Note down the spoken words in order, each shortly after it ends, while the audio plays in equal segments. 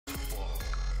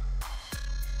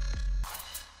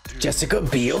Jessica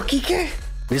Biel, Kike?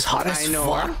 This hot as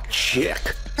fuck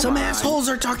chick. Some assholes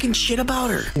are talking shit about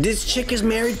her. This chick is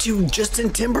married to Justin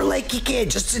Timberlake, Kike.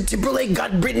 Justin Timberlake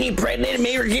got Britney pregnant and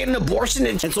made her get an abortion.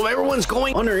 And so everyone's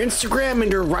going on her Instagram and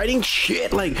they're writing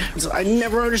shit. Like, I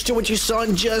never understood what you saw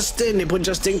in Justin. They put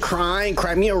Justin crying,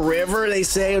 cry me a river, they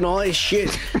say, and all this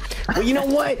shit. But you know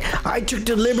what? I took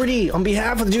the liberty on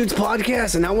behalf of the Dude's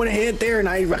podcast, and I went ahead there and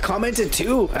I commented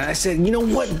too. And I said, you know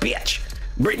what, bitch?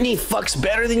 Britney fucks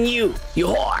better than you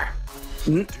whore.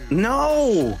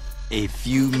 No. A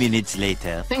few minutes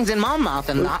later. Things in my mouth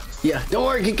and not. Yeah, don't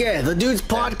worry, Kike. The Dude's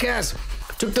podcast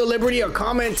took the liberty of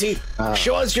commenting.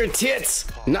 Show us your tits,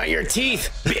 not your teeth,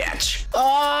 bitch.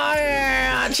 Oh,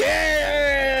 yeah.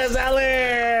 Cheers,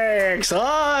 Alex. Oh,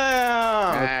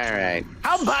 yeah. All right.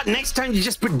 How about next time you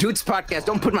just put Dude's podcast?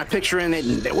 Don't put my picture in it,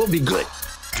 and we'll be good.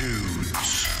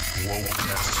 Dude's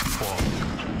Wokeness.